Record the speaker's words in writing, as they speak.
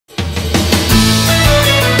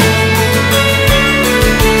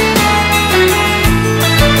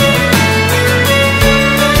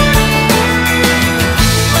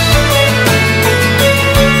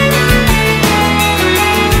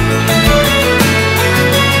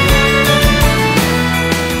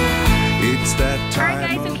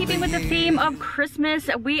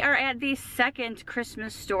Christmas. We are at the second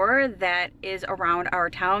Christmas store that is around our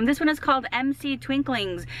town. This one is called MC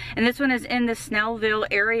Twinklings, and this one is in the Snellville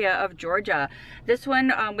area of Georgia. This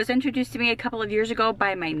one was introduced to me a couple of years ago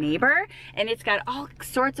by my neighbor, and it's got all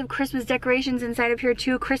sorts of Christmas decorations inside of here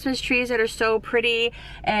too. Christmas trees that are so pretty,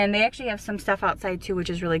 and they actually have some stuff outside too, which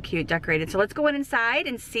is really cute decorated. So let's go inside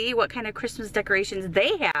and see what kind of Christmas decorations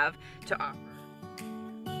they have to offer.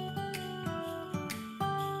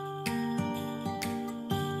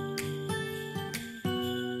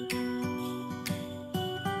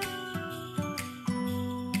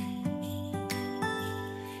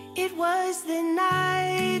 It was the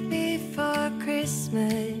night before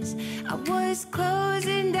Christmas. I was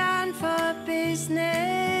closing down for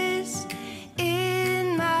business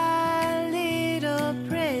in my little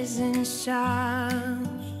present shop,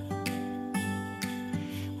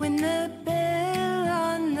 when the bell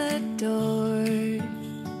on the door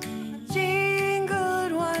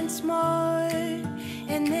jingled once more,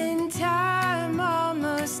 and then time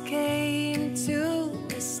almost came to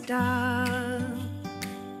a stop.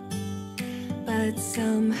 But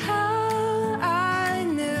somehow I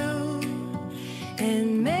knew,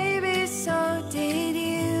 and maybe so did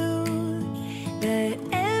you, that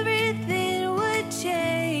everything would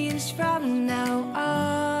change from now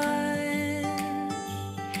on.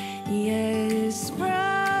 Yes,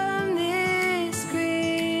 from this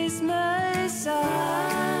Christmas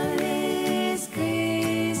on, this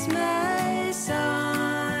Christmas on.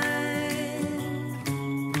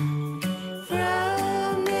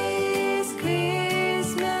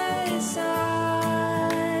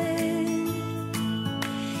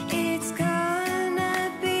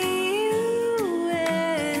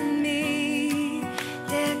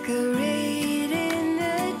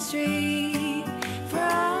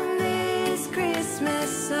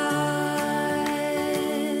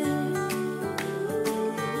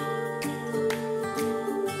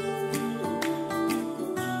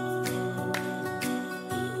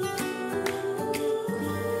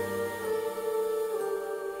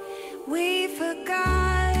 We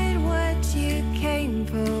forgot what you came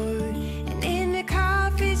for, and in the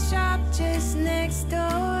coffee shop just next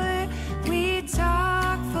door, we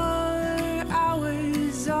talked for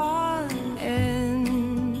hours on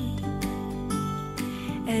end,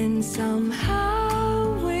 and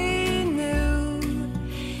somehow we knew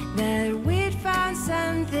that we'd found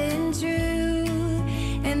something true,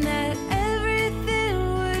 and that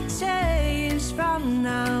everything would change from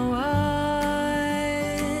now on.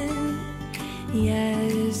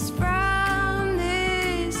 Yes, from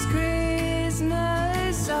this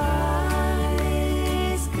Christmas on,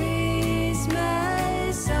 this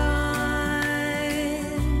Christmas on,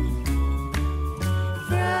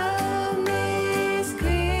 from this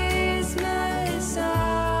Christmas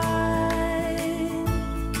on,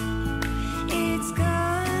 it's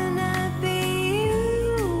gonna be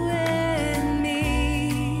you and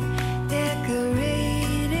me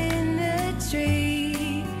decorating the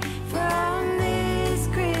tree. From this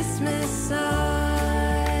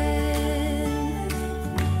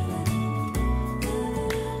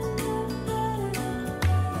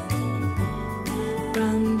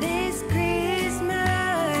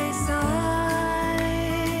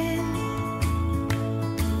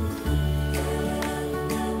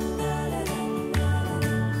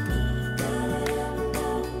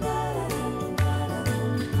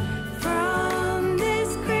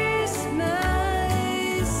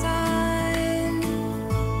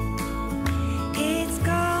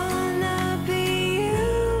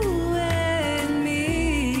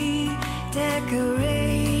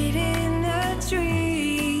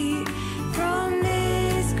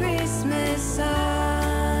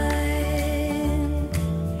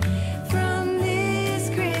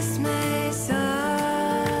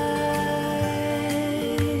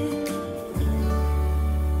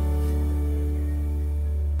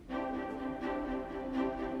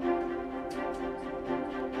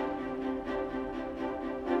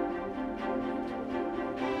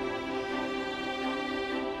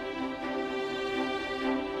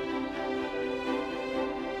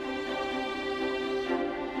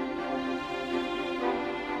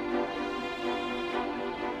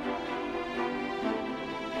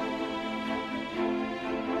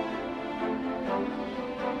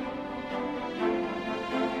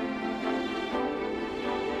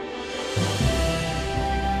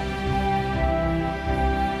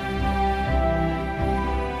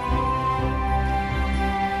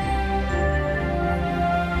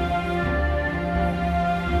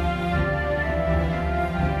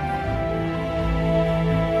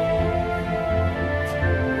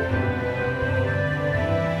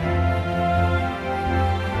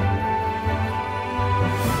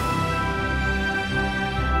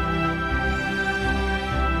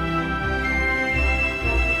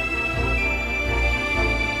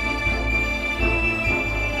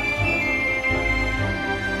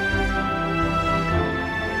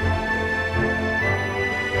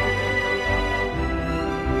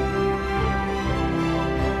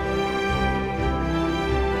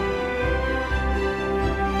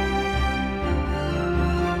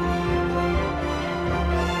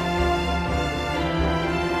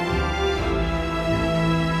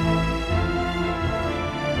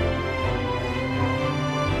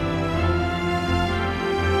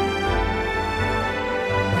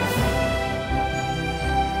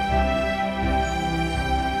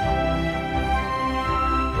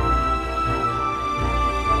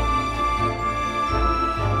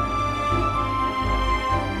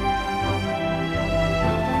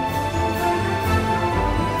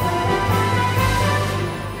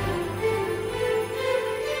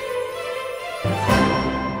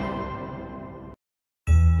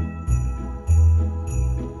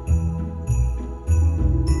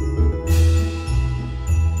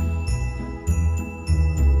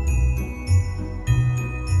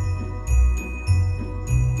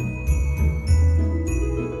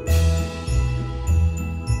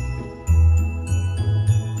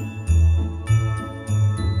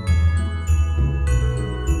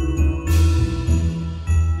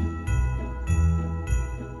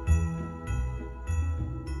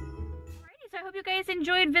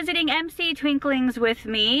MC Twinklings with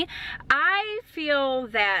me. I feel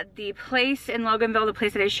that the place in Loganville, the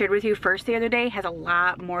place that I shared with you first the other day, has a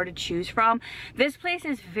lot more to choose from. This place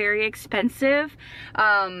is very expensive.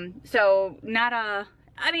 So not a,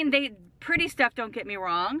 I mean, pretty stuff, don't get me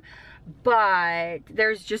wrong, but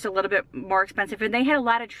there's just a little bit more expensive, and they had a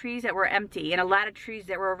lot of trees that were empty and a lot of trees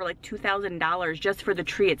that were over like $2,000 just for the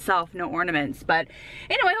tree itself, no ornaments. But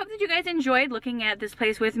anyway, I hope that you guys enjoyed looking at this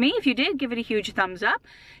place with me. If you did, give it a huge thumbs up.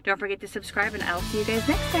 Don't forget to subscribe, and I'll see you guys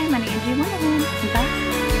next time on Angie Wonderland.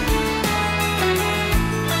 Bye.